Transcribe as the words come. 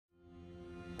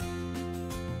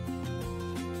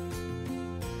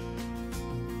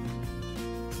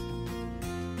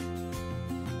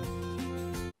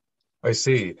I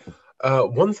see.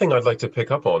 One thing I'd like to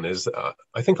pick up on is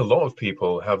I think a lot of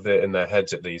people have in their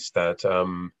heads at least that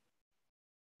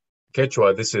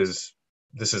Quechua, this is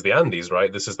the Andes,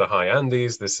 right? This is the high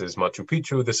Andes. This is Machu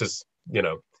Picchu. This is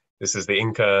the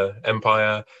Inca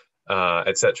Empire,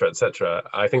 et cetera, et cetera.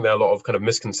 I think there are a lot of kind of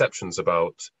misconceptions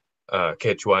about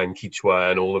Quechua and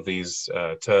Quichua and all of these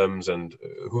terms and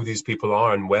who these people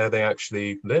are and where they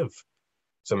actually live.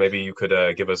 So maybe you could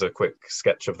give us a quick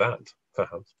sketch of that,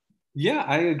 perhaps. Yeah,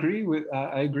 I agree with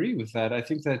that. I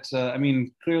think that I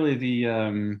mean clearly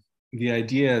the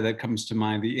idea that comes to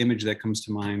mind, the image that comes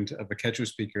to mind of a Quechua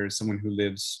speaker is someone who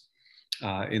lives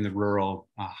in the rural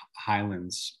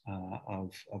highlands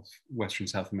of Western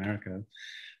South America.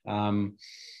 Um,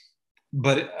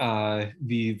 but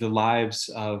the lives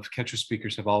of Quechua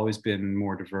speakers have always been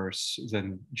more diverse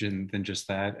than just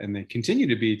that, and they continue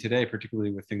to be today,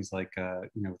 particularly with things like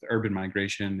with urban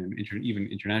migration and even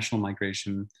international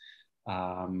migration.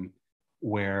 Um,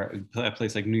 where a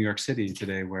place like New York City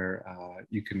today, where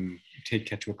you can take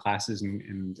Quechua classes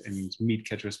and meet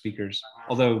Quechua speakers,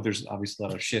 although there's obviously a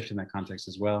lot of shift in that context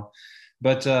as well.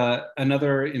 But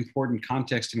another important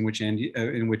context in which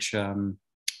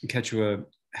Quechua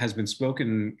has been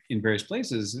spoken in various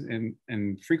places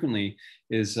and frequently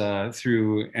is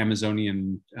through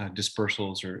Amazonian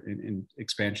dispersals or in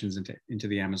expansions into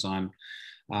the Amazon.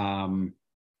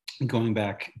 Going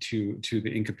back to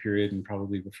the Inca period and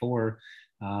probably before,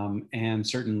 and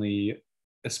certainly,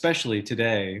 especially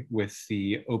today, with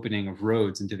the opening of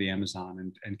roads into the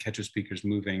Amazon and Quechua speakers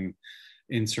moving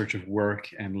in search of work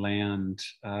and land,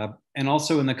 and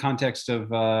also in the context of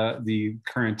the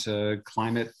current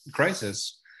climate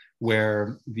crisis,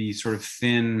 where the sort of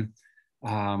thin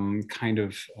kind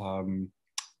of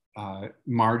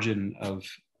margin of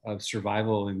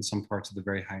survival in some parts of the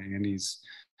very high Andes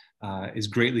is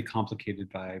greatly complicated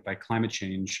by climate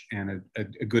change, and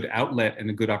a good outlet and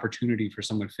a good opportunity for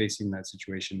someone facing that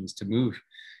situation is to move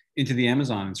into the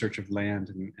Amazon in search of land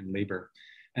and labor.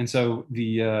 And so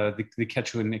the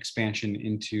Quechuan expansion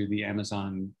into the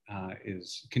Amazon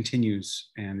continues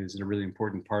and is a really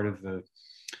important part of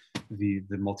the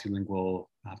multilingual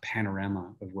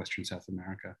panorama of Western South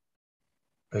America.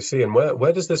 I see. And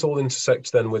where does this all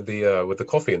intersect then with the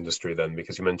coffee industry then?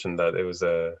 Because you mentioned that it was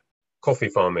coffee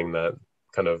farming that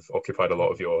kind of occupied a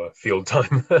lot of your field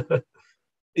time.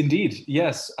 Indeed,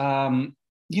 yes.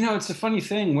 It's a funny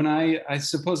thing when I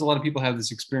suppose a lot of people have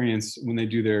this experience when they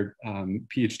do their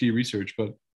PhD research,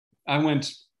 but I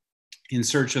went in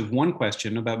search of one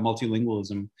question about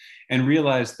multilingualism and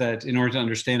realized that in order to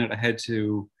understand it, I had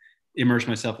to immerse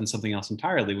myself in something else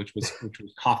entirely, which was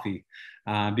coffee,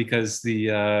 because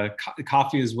the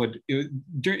coffee is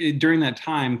during that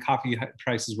time, coffee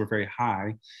prices were very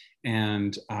high,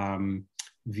 and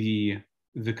the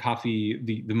coffee,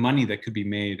 the money that could be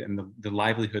made and the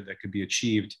livelihood that could be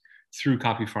achieved through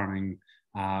coffee farming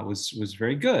was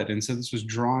very good. And so this was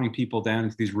drawing people down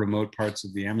into these remote parts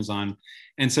of the Amazon.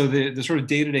 And so the sort of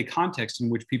day-to-day context in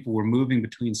which people were moving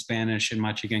between Spanish and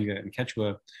Machiguenga and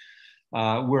Quechua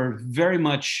were very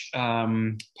much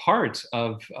part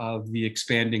of the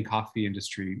expanding coffee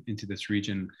industry into this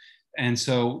region. And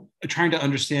so trying to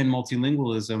understand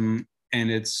multilingualism and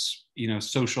its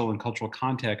social and cultural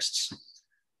contexts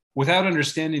without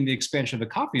understanding the expansion of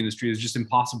the coffee industry is just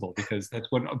impossible, because that's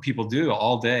what people do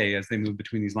all day as they move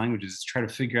between these languages, is try to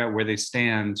figure out where they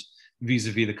stand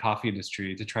vis-a-vis the coffee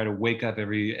industry, to try to wake up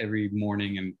every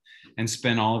morning and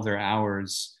spend all of their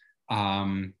hours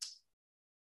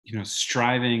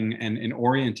striving and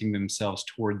orienting themselves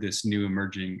toward this new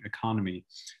emerging economy.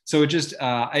 So it just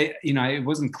it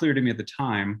wasn't clear to me at the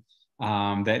time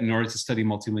that in order to study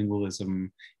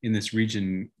multilingualism in this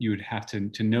region, you would have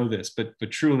to know this. But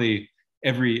truly,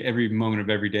 every moment of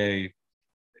every day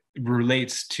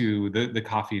relates to the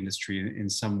coffee industry in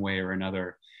some way or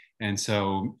another. And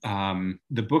so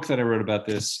the book that I wrote about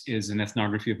this is an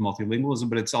ethnography of multilingualism,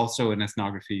 but it's also an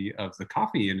ethnography of the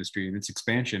coffee industry and its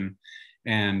expansion,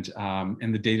 and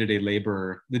the day-to-day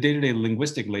labor, the day-to-day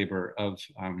linguistic labor of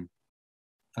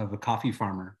a coffee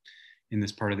farmer in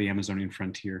this part of the Amazonian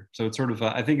frontier. So it's sort of,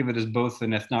 I think of it as both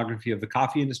an ethnography of the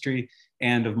coffee industry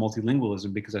and of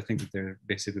multilingualism, because I think that they're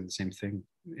basically the same thing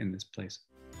in this place.